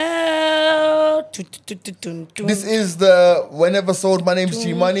This is the Wheneversode. My name's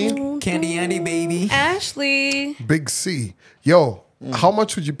G Money. Candy Andy, baby. Ashley. Big C. Yo, how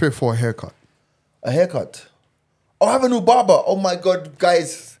much would you pay for a haircut? A haircut. Oh, I have a new barber. Oh my God,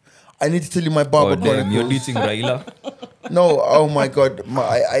 guys. I need to tell you my barber. Damn, you're dating Raila? No, oh my God.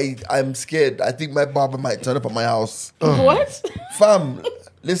 I'm scared. I think my barber might turn up at my house. What? Fam,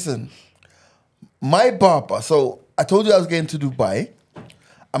 listen. My barber, so I told you I was going to Dubai.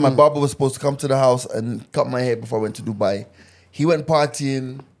 And my barber was supposed to come to the house and cut my hair before I went to Dubai. He went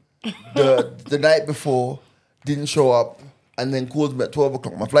partying the night before, didn't show up, and then called me at 12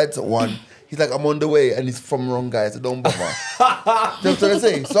 o'clock. My flight's at 1. He's like, I'm on the way, and he's from wrong guy, so don't bother. That's what I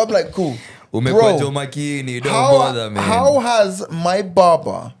say. So I'm like, cool. Bro, Don't bother, man. how has my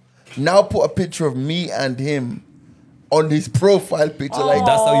barber now put a picture of me and him on his profile picture? Like,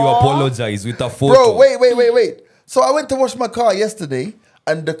 That's how you apologize with a photo. bro, wait. So I went to wash my car yesterday,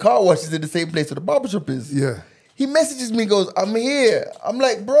 and the car wash is in the same place where the barbershop is. Yeah. He messages me, goes, I'm here. I'm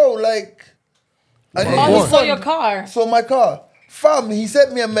like, bro, like... I need Oh, to he saw respond. your car. So my car. Fam, he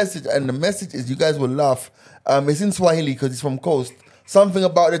sent me a message, and the message is, you guys will laugh. It's in Swahili because he's from Coast. Something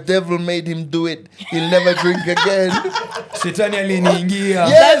about the devil made him do it. He'll never drink again. Shetani aliniingia.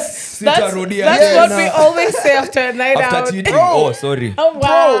 Yes! That's Yes. what we always say after a night After out. cheating. Bro. Oh, sorry. Oh,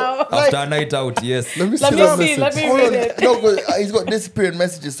 wow. Bro, After a night out, yes. Let me see Let that me see. message. Let me hold read on. it. No, 'cause he's got disappearing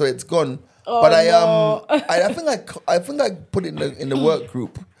messages, so it's gone. Oh, but no. I think I put it in the work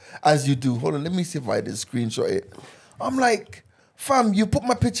group, as you do. Hold on, let me see if I did screenshot it. I'm like, fam, you put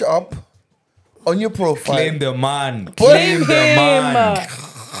my picture up on your profile. Claim the man. Blame Claim the man.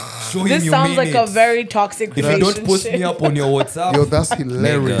 Show him This you sounds mean like it. a very toxic If you relationship. don't post me up on your WhatsApp, Yo, that's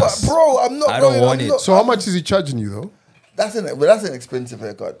hilarious. But bro, I'm not. I don't going, want I'm it. not- So how much is he charging you though? That's an expensive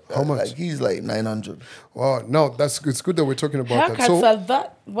haircut. How much? Like, he's like 900. Wow, no, it's good that we're talking about that. Haircuts So, are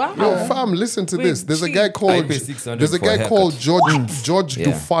that. Wow. yo, fam, listen to Wait, this. There's a cheap. guy I called pay 600 there's a for a guy called haircut. George Yeah.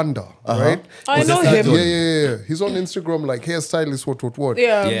 Dufanda, right? I know that him. John? Yeah. He's on Instagram like hairstylist, what.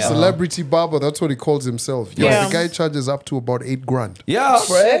 Yeah. Yeah. Celebrity barber, that's what he calls himself. Yo, Yeah. the guy charges up to about $8,000. yeah,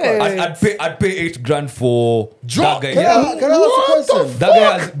 For a haircut. I'd pay $8,000 for that guy. Can I ask a question? That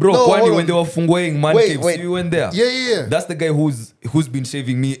guy has, bro. No, Kwani, hold when on. they were fungoing man Wait, caves, wait. you went there. Yeah. That's the guy who's been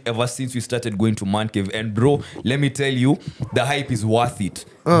shaving me ever since we started going to man cave. And bro, let me tell you, the hype is worth it.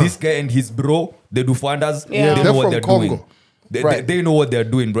 This guy and his bro, the Dufanders, Yeah. they They're know what from they're Congo. doing. They, Right. they know what they're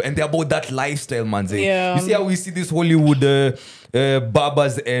doing, bro, and they're about that lifestyle, man. Yeah. You see how we see this Hollywood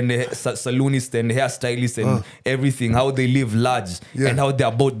barbers and saloonists and hairstylists and everything, how they live large and how they're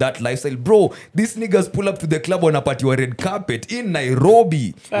about that lifestyle, bro. These niggas pull up to the club on a party or red carpet in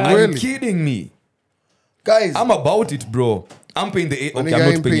Nairobi. Are you Really? kidding me? Guys, I'm about it, bro. I'm paying the eight. When Okay, the I'm guy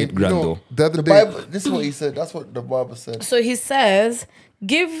not ain't paying paying, $8,000 though. the other the day, Bible, this is what he said. That's what the barber said. So he says,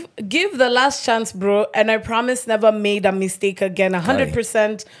 give the last chance, bro, and I promise never made a mistake again.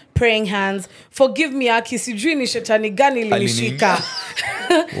 100% praying hands. Forgive me, Aki, sijui ni shetani gani linishika.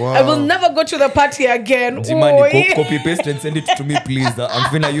 I will never go to the party again. Jimani, Oi. copy paste and send it to me, please. I'm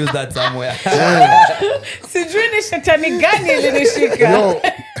finna use that somewhere. Sijui ni shetani gani linishika. yo,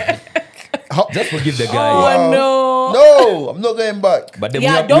 Just forgive the guy. Oh, no. No, I'm not going back. But then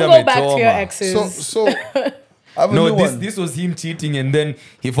Yeah, we don't have go a back to your trauma. exes. so I have a No, new one. this was him cheating, and then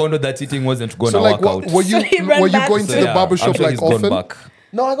he found out that cheating wasn't gonna like work out. were you So he ran back. going to So, the yeah, barber I'm shop sure like he's gone often? back.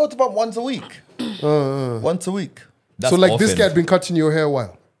 No, I go to about once a week. Once a week. That's So like this often. guy had been cutting your hair a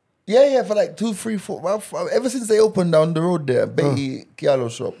while. Yeah, for like 2, 3, 4. Well, ever since they opened down the road there, Betty Kialo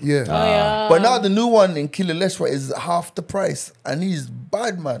shop. Yeah. Oh, yeah. But now the new one in Kileleshwa is half the price, and he's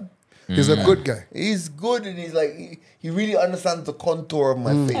bad, man. He's a good guy. He's good, and he's like he really understands the contour of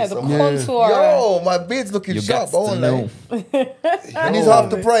my face. Yeah, the I'm like, contour. yo, my beard's looking You sharp. got I to won't know. lie. And he's half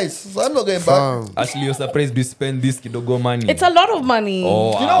the price, so I'm not going back. Fam. Actually, you're surprised we spend this kidogo money. It's a lot of money.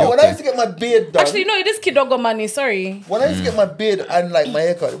 Oh, You know, when I used to get my beard done, Actually, no, it is kidogo money. Sorry. when I used to get my beard and like my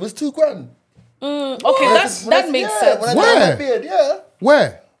haircut, it was $2,000. Okay, that makes yeah, when I sense. dyed my Where? beard, yeah,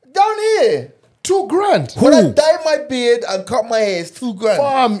 Where? down here. $2,000. When I dye my beard and cut my hair, it's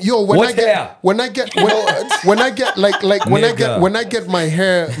 $2,000. Yo, What hair? when I get my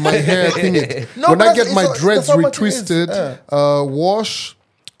hair thingy, No, when but I get that's- my it's- dreads that's how much it is. retwisted, wash,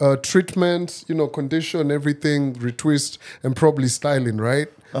 treatment, condition, everything, retwist, and probably styling, right?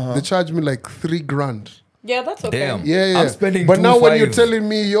 They charge me like $3,000. Yeah, that's okay. Damn. Yeah. I'm spending But now when you're 2,500. telling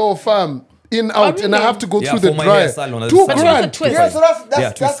me, yo, fam, in out, and I really? have to go Yeah, through for the my dryer, hair salon, that's But you have to $2,000. twist. Yeah, so Yeah,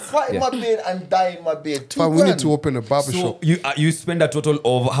 that's twist. cutting Yeah. my beard and dyeing my beard. Fam, we need to $2,000. open a barber So shop. you spend a total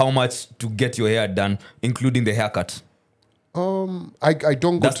of how much to get your hair done, including the haircut? I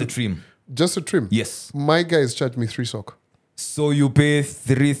don't go That's to the trim. just a trim. Yes. My guys charge me 3 sock. So you pay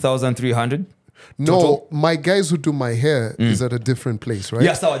 3,300. No, Total? my guys who do my hair is at a different place, right?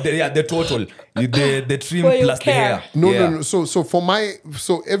 Yeah, so the total, the trim Where you plus the care. hair. No, Yeah. no.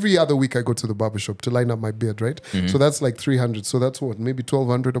 So every other week I go to the barbershop to line up my beard, right? So that's like 300. So that's what, maybe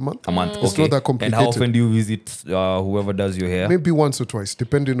 1,200 a month. A month. It's Okay. not that And complicated. how often do you visit whoever does your hair? Maybe once or twice,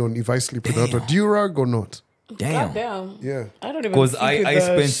 depending on if I sleep without a durag or not. Damn. Goddamn. Yeah, I don't even. Because sleep with I the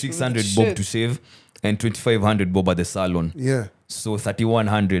spent sh- 600 with bob shit. to shave and 2,500 bob at the salon. yeah. So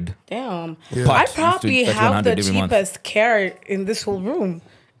 3,100. Damn. Yeah. I Part, probably have 3,100 the every month. cheapest care in this whole room.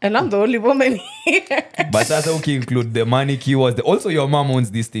 And I'm the only woman here. But that's okay, include the manicures. Also, your mom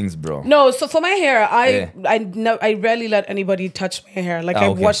owns these things, bro. No, so for my hair, Yeah. I rarely let anybody touch my hair. Like I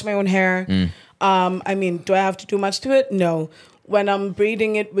okay. wash my own hair. I mean, do I have to do much to it? No. When I'm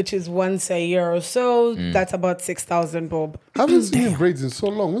braiding it, which is once a year or so, that's about 6,000 bob. I haven't seen you braids in so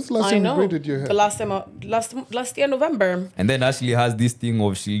long. When's the last I time you know. braided your hair? The last time, last year November. And then Ashley has this thing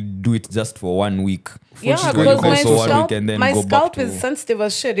of she'll do it just for 1 week. Yeah, she's because going my also 1 scalp, week and then my go back scalp to... is sensitive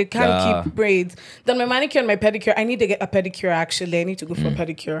as shit. It can't Yeah. keep braids. Then my manicure and my pedicure. I need to get a pedicure. Actually, I need to go for a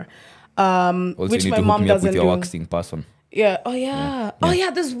pedicure, Also, which you need my to hook mom me up doesn't with your do. waxing person. Yeah. Oh yeah. Oh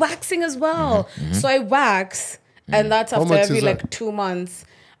yeah. There's waxing as well. So I wax, and that's How after much every is that? like 2 months.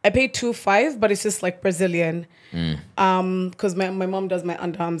 I pay 2.5, but it's just like Brazilian. Because my mom does my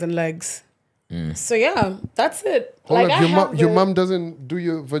underarms and legs. So yeah, that's it. Hold Like up, I have your the- mom doesn't do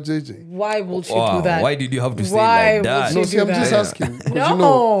your vajayjay? Why would she Wow, do that? why did you have to say it Why like that? would No, she see, do I'm just that? asking. 'cause No. you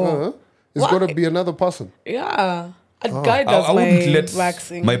know, it's got Why? to be another person. Yeah. A guy does I wouldn't my let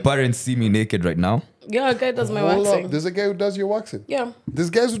waxing. my parents see me naked right now. Yeah, a guy does my Hold waxing. up. There's a guy who does your waxing. Yeah.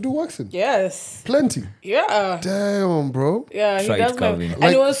 There's guys who do waxing. Yes. Plenty. Yeah. Damn, bro. Yeah, he Try it, does my... Calvin. And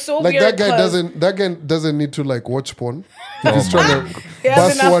it was so like weird that guy 'cause doesn't need to like watch porn. If he's trying to He has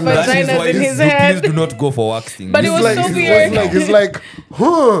bust enough one vagina. That is Vaginas why in you his head. please do not go for waxing. But it was so weird. It's like,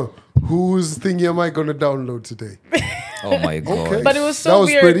 huh? Whose thing am I gonna download today? Oh my god. Okay. But it was That so was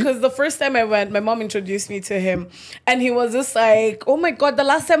weird pretty. because the first time I went, my mom introduced me to him, and he was just like, "Oh my god, the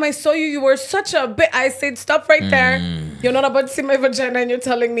last time I saw you, you were such a bit." I said, "Stop right there! You're not about to see my vagina, and you're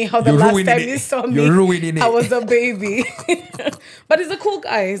telling me how the You're last ruining time it. you saw You're me, ruining it. I was a baby." But he's a cool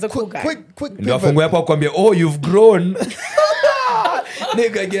guy. He's a cool guy. Quick Ndio pivot. afungue hapo akwambie, oh, you've grown.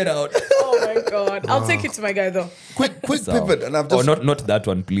 Nigga, get out. Oh my god! I'll take it to my guy though. Quick So- pivot, and I've Oh, just not that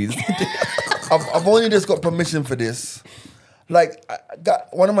one, please. I've only just got permission for this. Like, I got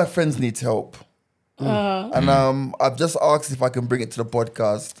one of my friends needs help, and I've just asked if I can bring it to the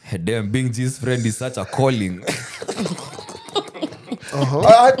podcast. Damn, being G's friend is such a calling.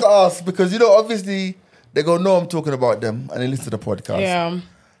 I had to ask because obviously they go know I'm talking about them and they listen to the podcast. Yeah.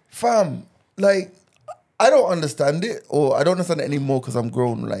 Fam, like I don't understand it, or I don't understand it anymore because I'm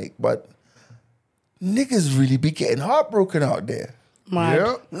grown. Like, but niggas really be getting heartbroken out there. Mad.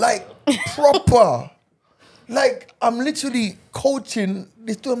 Yeah. Like proper. Like I'm literally coaching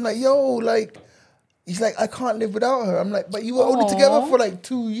this dude. I'm like, yo, like he's like, I can't live without her. I'm like, but you were only together for like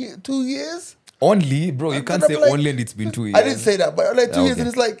 2 years. Only, bro, you I'm can't gonna say be like- only and it's been 2 years. I didn't say that, but like 2 years, okay. and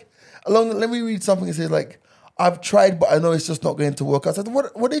it's like let me read something. It says like, I've tried, but I know it's just not going to work. I said,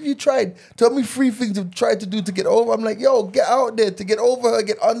 what have you tried? Tell me 3 things you've tried to do to get over. I'm like, yo, get out there to get over her,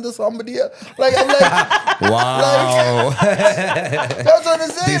 get under somebody else. Like, I'm like, Wow. that's what I'm trying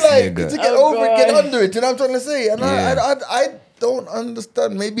to say. This Like, nigga. to get Oh, over it, get God. under it. You know what I'm trying to say? And Yeah. I don't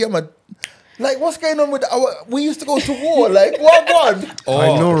understand. Maybe I'm like, what's going on with we used to go to war. Like, what one? Oh, I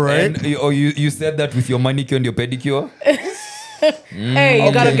know, right? And you said that with your manicure and your pedicure? Hey,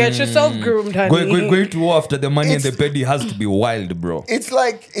 you gotta get yourself groomed, honey. Going to war after the money and the pedi has to be wild, bro. It's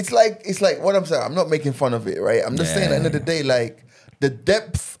like what I'm saying. I'm not making fun of it, right? I'm just saying at the end of the day, like the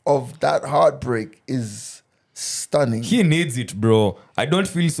depth of that heartbreak is stunning. He needs it, bro. I don't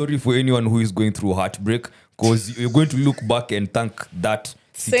feel sorry for anyone who is going through heartbreak because you're going to look back and thank that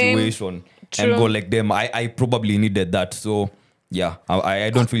Same. situation True. and go like them. I probably needed that. So yeah, I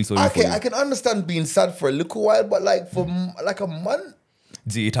don't feel sorry for Okay, you. I can understand being sad for a little while, but like for like a month,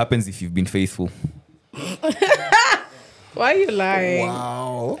 Gee, it happens if you've been faithful. Why are you lying?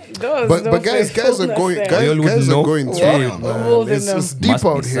 wow. But guys are going Y'all would guys know. are going through Yeah. it, man. Old It's enough. deep Must be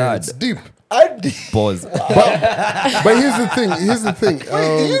out here. sad. It's deep. Pause. But here's the thing. Do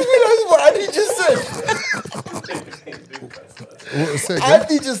you realize what Andy just said? Say again?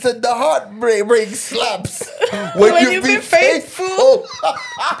 Andy just said the heartbreak slaps when you be faithful.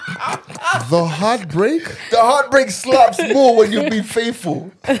 The heartbreak. The heartbreak slaps more when you be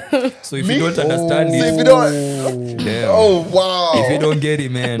faithful. So if you don't understand So if it, you don't, damn. oh wow. If you don't get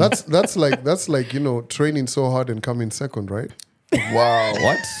it, man. That's like training so hard and coming second, right? Wow.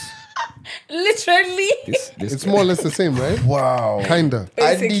 What? Literally. It's more or less the same, right? Wow. Kinda.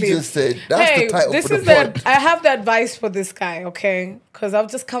 Andy just said that's hey, the title this for is the pod. I have the advice for this guy, okay? Because I've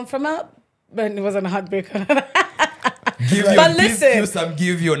just come from a, but it wasn't a heartbreaker.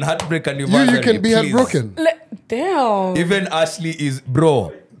 Give you on Heartbreak and You can be heartbroken. Damn. Even Ashley is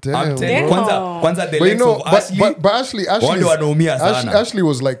bro. Damn, I'm telling you, bro. kwanza the But you legs know, of Ashley. but Ashley, Wando wanaumia sana. Ashley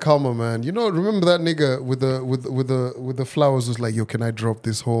was like calmer, man. You know, remember that nigga with the flowers was like, yo, can I drop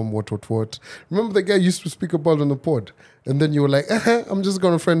this home? What? Remember the guy you used to speak about on the pod, and then you were like, I'm just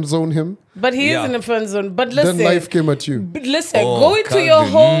gonna friend zone him. But he is in a friend zone. But listen, Then life came at you. Listen, Oh, go into your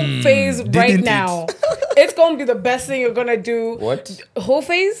Calvin. whole phase right Didn't it? now. It's gonna be the best thing you're gonna do. What? Whole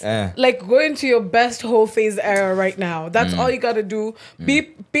phase? Like go into your best whole phase era right now. That's all you gotta do.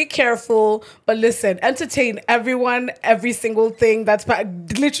 Be careful, but listen, entertain everyone, every single thing. That's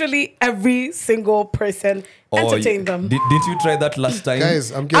literally every single person. Entertain them. Didn't you try that last time?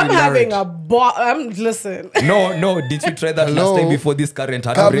 Guys, I'm getting I'm having married. listen. No. Did you try that Hello? last time before this current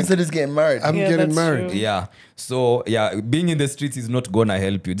Calvin Heartbreak? said he's getting married. I'm Yeah, getting that's married. true. Yeah. So yeah, being in the streets is not gonna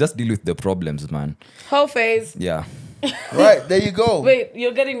help you. Just deal with the problems, man. Whole phase. Yeah. Right, there you go. Wait,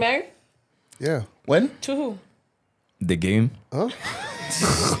 you're getting married? Yeah. When? To who? The game. Huh?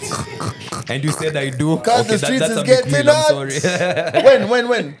 And you said I do. Cause the streets that's is a big getting meal, I'm sorry.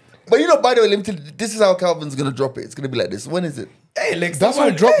 When? But you know, by the way, let me tell you, this is how Calvin's gonna drop it. It's gonna be like this. When is it? Hey, like That's how I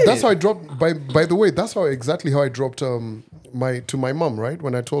someone- dropped. hey. That's how I dropped. By the way, that's how exactly how I dropped my mom. Right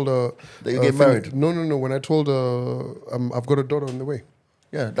when I told her That you get married? No. When I told her I've got a daughter on the way.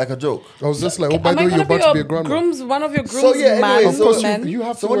 Yeah, like a joke. I was just like, oh, by Am the I way, you're gonna about to be be a grandma. one of your grooms, So yeah, anyway, man, so Of course, men? you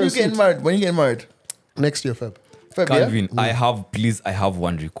have to So when wear you a getting suit. married? When you getting married? Next year, Feb. Feb, yeah? Calvin, I have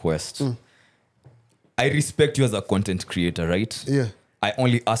one request. I respect you as a content creator, right? Yeah. I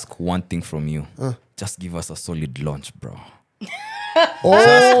only ask one thing from you. Just give us a solid launch, bro.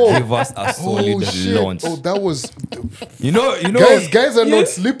 Oh, Give us a solid shit. launch. Oh, that was You know. guys are not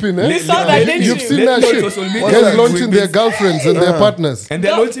sleeping. Eh? You saw that, didn't You've you? seen that shit. social media Guys is launching doing their this. girlfriends and their partners. And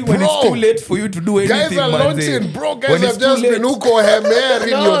they're launching when it's Bro. too late for you to do anything. Guys are man. launching, bro. Guys When have it's too just late. been uko hair in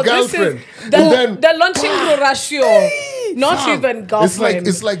your girlfriend. And then They're launching Ratio, not even girlfriend.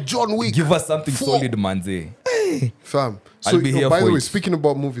 it's like John Wick. Give us something solid, manze. Fam. I'll So be here by for the way, it. speaking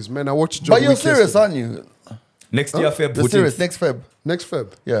about movies, man, I watched John But you're Wick serious, yesterday. aren't you? Next year, Feb. You're 14th. serious. Next Feb. Next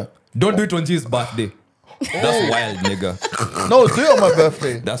Feb. Yeah. Don't do it on his birthday. That's wild, nigga. No, do it on my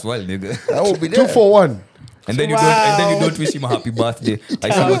birthday. That's wild, nigga. I will be there. 2 for 1. And then Wow. you don't wish him a happy birthday. I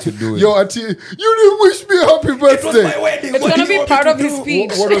see what you're doing. Yo, Auntie, you didn't wish me a happy birthday. wedding. It's gonna be part of his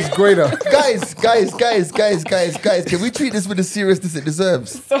speech. What was greater? Guys, can we treat this with the seriousness it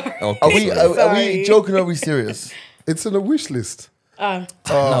deserves? Sorry. Okay. Are we Sorry. joking or are we serious? It's in a wish list.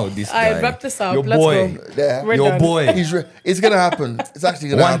 Now this I guy. wrap this up. Your Let's boy. go. Yeah. We're Your done. boy. It's gonna happen. It's actually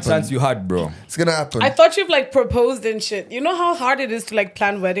gonna One happen. chance you had, bro. It's gonna happen. I thought you've like proposed and shit. You know how hard it is to like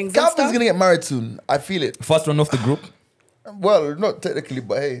plan weddings and Calvin's stuff? gonna get married soon. I feel it. First one off the group. Well, not technically,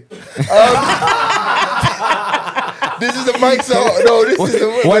 but hey. This is the mic out. No, this is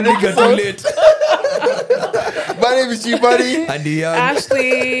the One nigga too late. My name is G Buddy. And the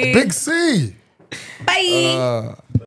Ashley. Big C. Bye.